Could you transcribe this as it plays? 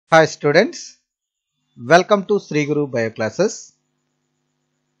Hi students, welcome to SREEGURU BIOCLASSES.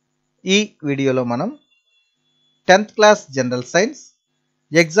 ఈ వీడియోలో మనం 10th క్లాస్ జనరల్ సైన్స్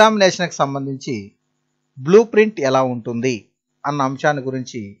ఎగ్జామినేషన్కి సంబంధించి బ్లూ ప్రింట్ ఎలా ఉంటుంది అన్న అంశాన్ని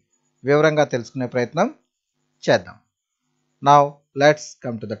గురించి వివరంగా తెలుసుకునే ప్రయత్నం చేద్దాం. Now let's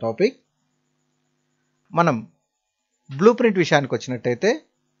come to the topic. మనం బ్లూ ప్రింట్ విషయానికి వచ్చినట్టయితే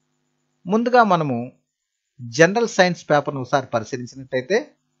ముందుగా మనము జనరల్ సైన్స్ పేపర్ను ఒకసారి పరిశీలించినట్టయితే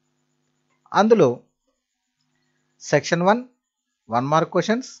అందులో section 1 1 mark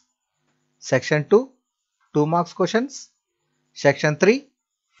questions, section 2 2 marks questions, section 3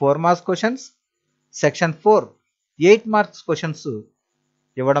 4 marks questions, section 4 8 marks questions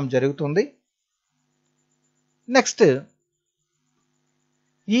ఇవ్వడం జరుగుతుంది. నెక్స్ట్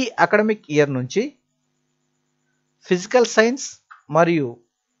ఈ అకాడమిక్ ఇయర్ నుంచి ఫిజికల్ సైన్స్ మరియు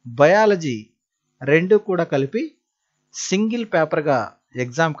బయాలజీ రెండు కూడా కలిపి సింగిల్ పేపర్గా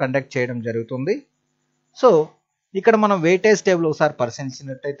ఎగ్జామ్ కండక్ట్ చేయడం జరుగుతుంది. సో ఇక్కడ మనం వెయిటేజ్ టేబుల్ ఒకసారి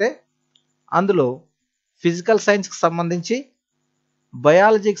పరిశీలించినట్టయితే అందులో ఫిజికల్ సైన్స్కి సంబంధించి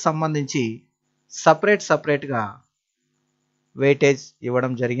బయాలజీకి సంబంధించి సపరేట్గా వెయిటేజ్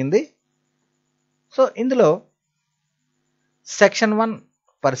ఇవ్వడం జరిగింది. సో ఇందులో సెక్షన్ 1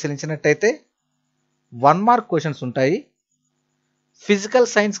 పరిశీలించినట్టయితే 1 మార్క్ క్వశ్చన్స్ ఉంటాయి.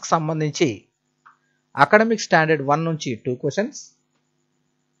 ఫిజికల్ సైన్స్కి సంబంధించి అకాడమిక్ స్టాండర్డ్ 1 నుంచి 2 క్వశ్చన్స్,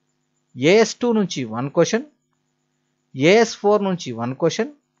 AS2 నుంచి 1 క్వశ్చన్, AS4 నుంచి 1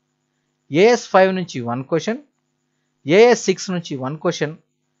 క్వశ్చన్, AS5 నుంచి 1 క్వశ్చన్, AS6 నుంచి 1 క్వశ్చన్,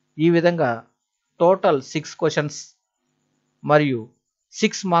 ఈ విధంగా టోటల్ 6 క్వశ్చన్స్ మరియు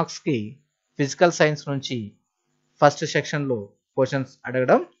 6 మార్క్స్కి ఫిజికల్ సైన్స్ నుంచి ఫస్ట్ సెక్షన్లో క్వశ్చన్స్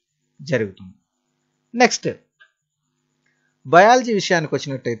అడగడం జరుగుతుంది. నెక్స్ట్ బయాలజీ విషయానికి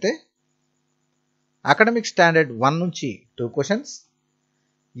వచ్చినట్టయితే అకాడమిక్ స్టాండర్డ్ 1 నుంచి 2 క్వశ్చన్స్,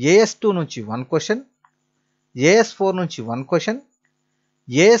 AS2 నుంచి 1 క్వశ్చన్, AS4 నుంచి 1 క్వశ్చన్,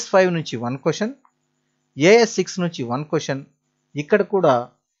 AS5 నుంచి 1 క్వశ్చన్, AS6 నుంచి 1 క్వశ్చన్, ఇక్కడ కూడా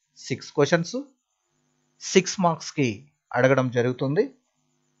 6 క్వశ్చన్స్ 6 మార్క్స్కి అడగడం జరుగుతుంది.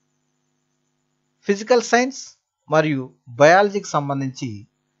 ఫిజికల్ సైన్స్ మరియు బయాలజీకి సంబంధించి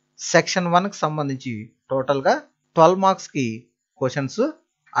సెక్షన్ 1కి సంబంధించి టోటల్గా 12 మార్క్స్కి క్వశ్చన్స్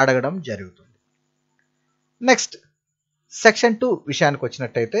అడగడం జరుగుతుంది. నెక్స్ట్ సెక్షన్ 2 విషయానికి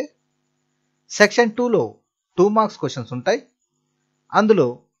వచ్చినట్టయితే సెక్షన్ 2లో 2 మార్క్స్ క్వశ్చన్స్ ఉంటాయి. అందులో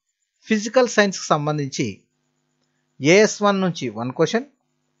ఫిజికల్ సైన్స్కి సంబంధించి AS1 నుంచి 1 క్వశ్చన్,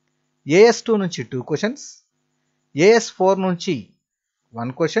 AS2 నుంచి 2 క్వశ్చన్స్, AS4 నుంచి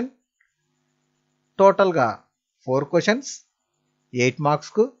 1 క్వశ్చన్, టోటల్గా 4 క్వశ్చన్స్ 8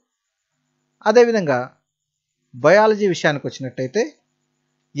 మార్క్స్కు. అదేవిధంగా బయాలజీ విషయానికి వచ్చినట్టయితే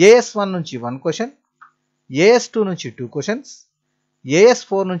AS1 నుంచి 1 క్వశ్చన్, AS2 నుంచి 2 క్వశ్చన్స్,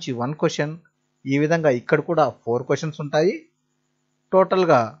 AS4 నుంచి 1 క్వశ్చన్, ఈ విధంగా ఇక్కడ కూడా 4 క్వశ్చన్స్ ఉంటాయి.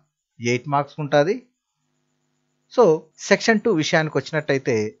 టోటల్గా 8 మార్క్స్ ఉంటుంది. సో సెక్షన్ 2 విషయానికి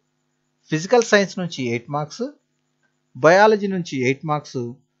వచ్చినట్టయితే ఫిజికల్ సైన్స్ నుంచి 8 మార్క్స్, బయాలజీ నుంచి 8 మార్క్స్,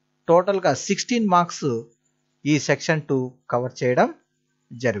 టోటల్గా 16 మార్క్స్ ఈ సెక్షన్ 2 కవర్ చేయడం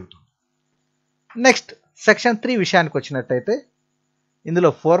జరుగుతుంది. నెక్స్ట్ సెక్షన్ 3 విషయానికి వచ్చినట్టయితే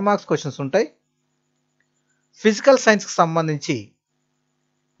ఇందులో 4 మార్క్స్ క్వశ్చన్స్ ఉంటాయి. ఫిజికల్ సైన్స్కి సంబంధించి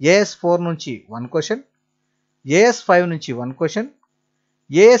AS4 నుంచి 1 క్వశ్చన్, AS5 నుంచి 1 క్వశ్చన్,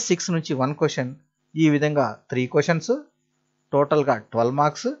 AS6 నుంచి 1 క్వశ్చన్, ఈ విధంగా 3 క్వశ్చన్స్ టోటల్గా 12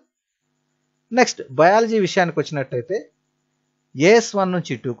 మార్క్స్. నెక్స్ట్ బయాలజీ విషయానికి వచ్చినట్టయితే AS1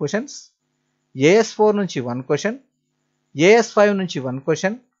 నుంచి 2 క్వశ్చన్స్, AS4 నుంచి 1 క్వశ్చన్, AS5 నుంచి 1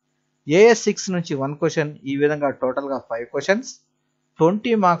 క్వశ్చన్, AS6 నుంచి 1 క్వశ్చన్, ఈ విధంగా టోటల్గా 5 క్వశ్చన్స్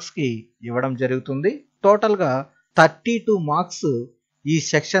 20 మార్క్స్కి ఇవ్వడం జరుగుతుంది. టోటల్గా 32 మార్క్స్ ఈ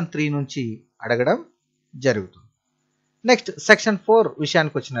సెక్షన్ 3 నుంచి అడగడం జరుగుతుంది. నెక్స్ట్ సెక్షన్ 4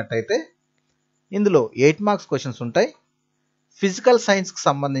 విషయానికి వచ్చినట్టయితే ఇందులో 8 మార్క్స్ క్వశ్చన్స్ ఉంటాయి. ఫిజికల్ సైన్స్కి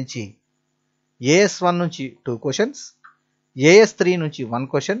సంబంధించి AS1 నుంచి 2 క్వశ్చన్స్, AS3 నుంచి 1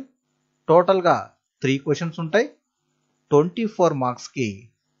 క్వశ్చన్, టోటల్గా 3 క్వశ్చన్స్ ఉంటాయి. 24 మార్క్స్కి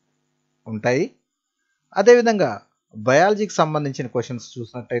ఉంటాయి. అదేవిధంగా బయాలజీకి సంబంధించిన క్వశ్చన్స్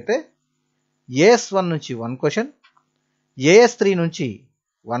చూసినట్టయితే AS1 నుంచి 1 క్వశ్చన్, AS3 నుంచి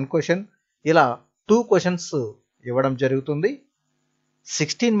 1 క్వశ్చన్, ఇలా 2 క్వశ్చన్స్ ఇవ్వడం జరుగుతుంది.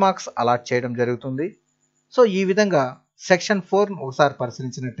 16 మార్క్స్ అలాట్ చేయడం జరుగుతుంది. సో ఈ విధంగా సెక్షన్ 4 ఒకసారి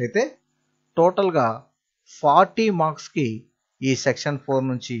పరిశీలించినట్టయితే టోటల్గా 40 మార్క్స్కి ఈ సెక్షన్ 4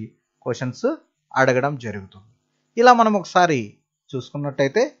 నుంచి క్వశ్చన్స్ అడగడం జరుగుతుంది. ఇలా మనం ఒకసారి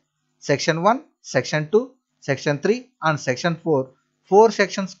చూసుకున్నట్టయితే section 1, section 2, section 3 and section 4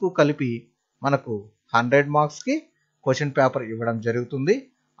 సెక్షన్స్కు కలిపి మనకు 100 మార్క్స్కి క్వశ్చన్ పేపర్ ఇవ్వడం జరుగుతుంది.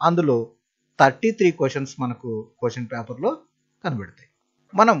 అందులో 33 క్వశ్చన్స్ మనకు క్వశ్చన్ పేపర్లో కనబడతాయి.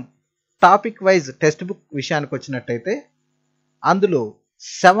 మనం టాపిక్ వైజ్ టెక్స్ట్ బుక్ విషయానికి వచ్చినట్టయితే అందులో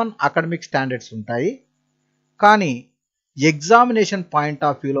 7 అకాడమిక్ స్టాండర్డ్స్ ఉంటాయి. కానీ ఎగ్జామినేషన్ పాయింట్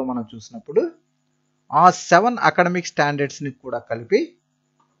ఆఫ్ వ్యూలో మనం చూసినప్పుడు ఆ 7 అకాడమిక్ స్టాండర్డ్స్ని కూడా కలిపి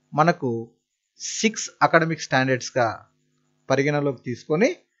మనకు 6 అకాడమిక్ స్టాండర్డ్స్గా పరిగణలోకి తీసుకొని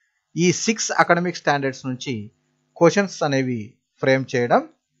ఈ 6 అకాడమిక్ స్టాండర్డ్స్ నుంచి క్వశ్చన్స్ అనేవి ఫ్రేమ్ చేయడం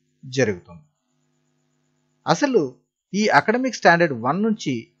జరుగుతుంది. అసలు ఈ అకాడమిక్ స్టాండర్డ్ 1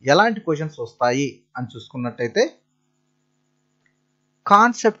 నుంచి ఎలాంటి క్వశ్చన్స్ వస్తాయి అని చూసుకున్నట్టయితే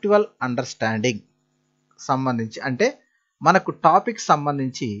కాన్సెప్చువల్ అండర్స్టాండింగ్ సంబంధించి, అంటే మనకు టాపిక్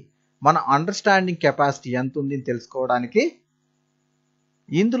సంబంధించి మన అండర్స్టాండింగ్ కెపాసిటీ ఎంత ఉంది అని తెలుసుకోవడానికి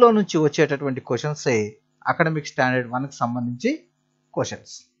ఇందులో నుంచి వచ్చేటటువంటి క్వశ్చన్సే అకాడమిక్ స్టాండర్డ్ 1కి సంబంధించి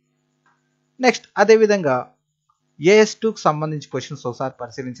క్వశ్చన్స్. నెక్స్ట్ అదేవిధంగా AS2కి సంబంధించి క్వశ్చన్స్ ఒకసారి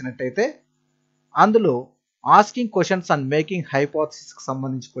పరిశీలించినట్టయితే అందులో ఆస్కింగ్ క్వశ్చన్స్ అండ్ మేకింగ్ హైపోథసిస్కి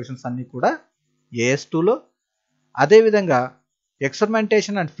సంబంధించి క్వశ్చన్స్ అన్నీ కూడా AS2లో, అదేవిధంగా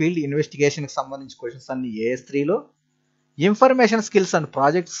ఎక్స్పెరిమెంటేషన్ అండ్ ఫీల్డ్ ఇన్వెస్టిగేషన్కి సంబంధించి క్వశ్చన్స్ అన్ని AS3లో, ఇన్ఫర్మేషన్ స్కిల్స్ అండ్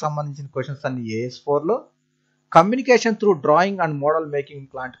ప్రాజెక్ట్కి సంబంధించిన క్వశ్చన్స్ అన్ని AS4లో, communication through drawing and model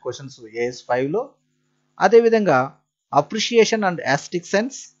making లాంటి క్వశ్చన్స్ AS5లో, అదేవిధంగా appreciation and aesthetic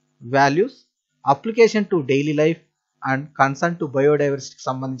sense, values, application to daily life and concern to బయోడైవర్సిటీకి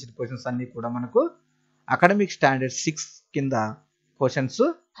సంబంధించిన క్వశ్చన్స్ అన్నీ కూడా మనకు అకాడమిక్ స్టాండర్డ్ 6 కింద క్వశ్చన్స్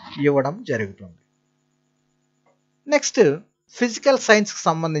ఇవ్వడం జరుగుతుంది. నెక్స్ట్ ఫిజికల్ సైన్స్కి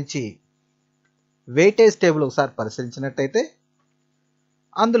సంబంధించి వెయిటేజ్ టేబుల్ ఒకసారి పరిశీలించినట్టయితే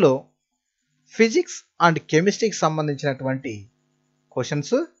అందులో ఫిజిక్స్ అండ్ కెమిస్ట్రీకి సంబంధించినటువంటి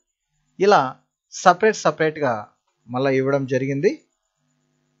క్వశ్చన్స్ ఇలా సపరేట్గా మళ్ళీ ఇవ్వడం జరిగింది.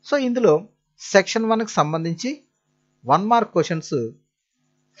 సో ఇందులో సెక్షన్ 1కి సంబంధించి 1 మార్క్ క్వశ్చన్స్,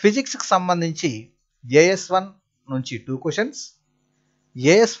 ఫిజిక్స్కి సంబంధించి AS1 నుంచి 2 క్వశ్చన్స్,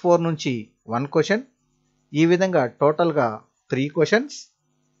 AS4 నుంచి 1 క్వశ్చన్, ఈ విధంగా టోటల్గా 3 క్వశ్చన్స్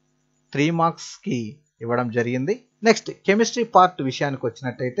 3 మార్క్స్కి ఇవ్వడం జరిగింది. నెక్స్ట్ కెమిస్ట్రీ పార్ట్ విషయానికి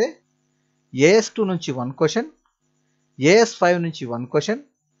వచ్చినట్టయితే AS2 నుంచి 1 క్వశ్చన్, AS5 నుంచి 1 క్వశ్చన్,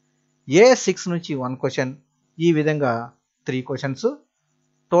 AS6 నుంచి 1 క్వశ్చన్, ఈ విధంగా 3 క్వశ్చన్స్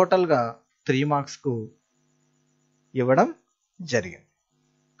టోటల్గా 3 మార్క్స్కు ఇవ్వడం జరిగింది.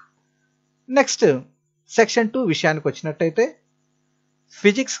 నెక్స్ట్ సెక్షన్ 2 విషయానికి వచ్చినట్టయితే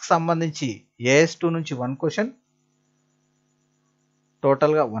ఫిజిక్స్కి సంబంధించి AS2 నుంచి 1 క్వశ్చన్,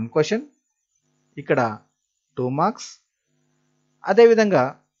 టోటల్గా 1 క్వశ్చన్, ఇక్కడ 2 మార్క్స్. అదేవిధంగా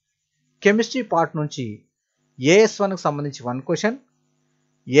కెమిస్ట్రీ పార్ట్ నుంచి AS1కి సంబంధించి 1 క్వశ్చన్,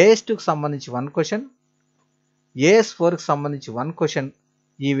 AS2కి సంబంధించి 1 క్వశ్చన్, AS4కి సంబంధించి 1 క్వశ్చన్,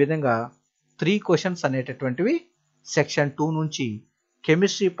 ఈ విధంగా 3 క్వశ్చన్స్ అనేటటువంటివి సెక్షన్ 2 నుంచి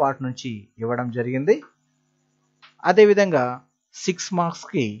కెమిస్ట్రీ పార్ట్ నుంచి ఇవ్వడం జరిగింది. అదేవిధంగా 6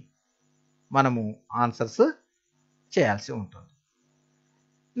 మార్క్స్కి మనము ఆన్సర్స్ చేయాల్సి ఉంటుంది.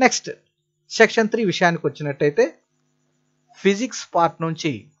 నెక్స్ట్ సెక్షన్ 3 విషయానికి వచ్చినట్టయితే ఫిజిక్స్ పార్ట్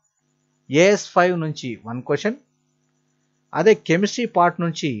నుంచి AS5 నుంచి 1 క్వశ్చన్, అదే కెమిస్ట్రీ పార్ట్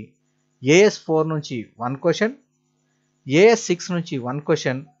నుంచి AS4 నుంచి 1 క్వశ్చన్, AS6 నుంచి 1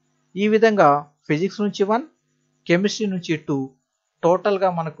 క్వశ్చన్, ఈ విధంగా ఫిజిక్స్ నుంచి 1, కెమిస్ట్రీ నుంచి 2, టోటల్గా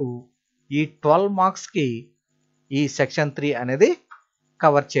మనకు ఈ 12 మార్క్స్కి ఈ సెక్షన్ 3 అనేది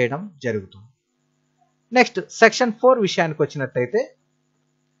కవర్ చేయడం జరుగుతుంది. నెక్స్ట్ సెక్షన్ 4 విషయానికి వచ్చినట్టయితే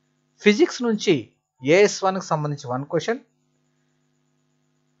ఫిజిక్స్ నుంచి AS1కి సంబంధించి 1 క్వశ్చన్,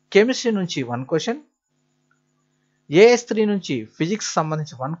 కెమిస్ట్రీ నుంచి 1 క్వశ్చన్, AS3 నుంచి ఫిజిక్స్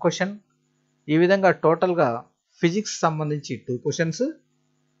సంబంధించి 1 క్వశ్చన్, ఈ విధంగా టోటల్గా ఫిజిక్స్ సంబంధించి 2 క్వశ్చన్స్,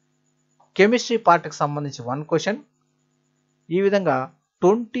 కెమిస్ట్రీ పార్ట్కి సంబంధించి 1 క్వశ్చన్, ఈ విధంగా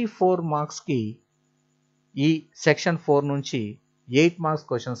 24 మార్క్స్కి ఈ సెక్షన్ 4 నుంచి 8 మార్క్స్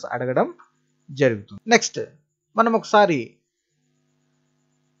క్వశ్చన్స్ అడగడం జరుగుతుంది. నెక్స్ట్ మనం ఒకసారి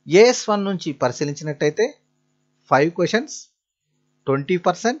AS1 నుంచి పరిశీలించినట్టయితే 5 క్వశ్చన్స్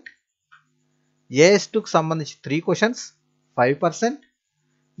 20%, AS2కి సంబంధించి 3 క్వశ్చన్స్ 5%,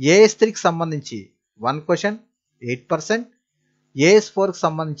 AS3కి సంబంధించి 1 క్వశ్చన్ 8%, AS4కి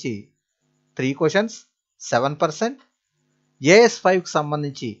సంబంధించి 3 క్వశ్చన్స్ 7%, AS5కి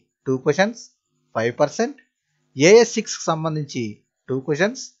సంబంధించి 2 క్వశ్చన్స్ 5%, AS6కి సంబంధించి 2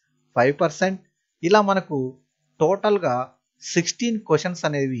 క్వశ్చన్స్ 5%, ఇలా మనకు టోటల్గా 16 క్వశ్చన్స్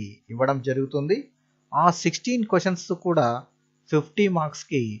అనేవి ఇవ్వడం జరుగుతుంది. ఆ 16 క్వశ్చన్స్ కూడా 50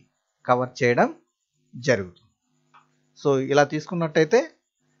 మార్క్స్కి కవర్ చేయడం జరుగుతుంది. సో ఇలా తీసుకున్నట్టయితే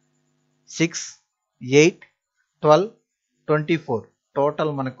 6, 8, 12, 24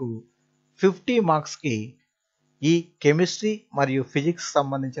 టోటల్ మనకు 50 మార్క్స్కి ఈ కెమిస్ట్రీ మరియు ఫిజిక్స్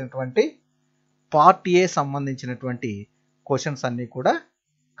సంబంధించినటువంటి పార్ట్ ఏ సంబంధించినటువంటి క్వశ్చన్స్ అన్నీ కూడా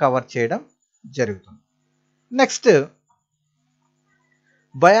కవర్ చేయడం జరుగుతుంది. నెక్స్ట్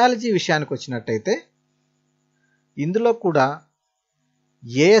బయాలజీ విషయానికి వచ్చినట్టయితే ఇందులో కూడా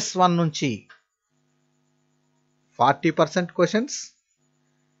AS1 నుంచి 40% క్వశ్చన్స్,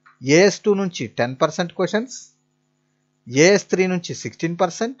 AS2 నుంచి 10% క్వశ్చన్స్, AS3 నుంచి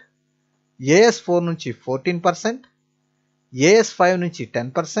 16%, AS4 నుంచి 14%, AS5 నుంచి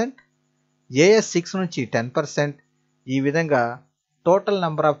 10%, AS6 నుంచి 10%. ఈ విధంగా టోటల్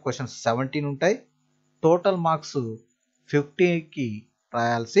నెంబర్ ఆఫ్ క్వశ్చన్స్ 17 ఉంటాయి. టోటల్ మార్క్స్ 50కి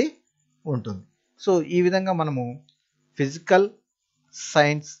రాయాల్సి ఉంటుంది. సో ఈ విధంగా మనము ఫిజికల్,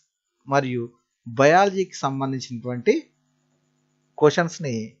 సైన్స్ మరియు బయాలజీకి సంబంధించినటువంటి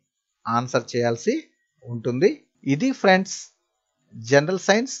క్వశ్చన్స్ని ఆన్సర్ చేయాల్సి ఉంటుంది. ఇది ఫ్రెండ్స్ జనరల్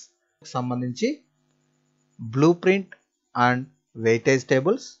సైన్స్ సంబంధించి blue print and weightage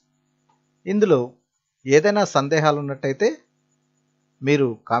tables. ఇందులో ఏదైనా సందేహాలు ఉన్నట్టయితే మీరు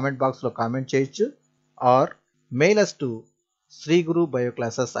కామెంట్ బాక్స్లో కామెంట్ చేయొచ్చు are mail us to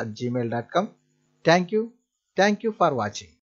SREEGURUBIOCLASSES@gmail.com. Thank you for watching.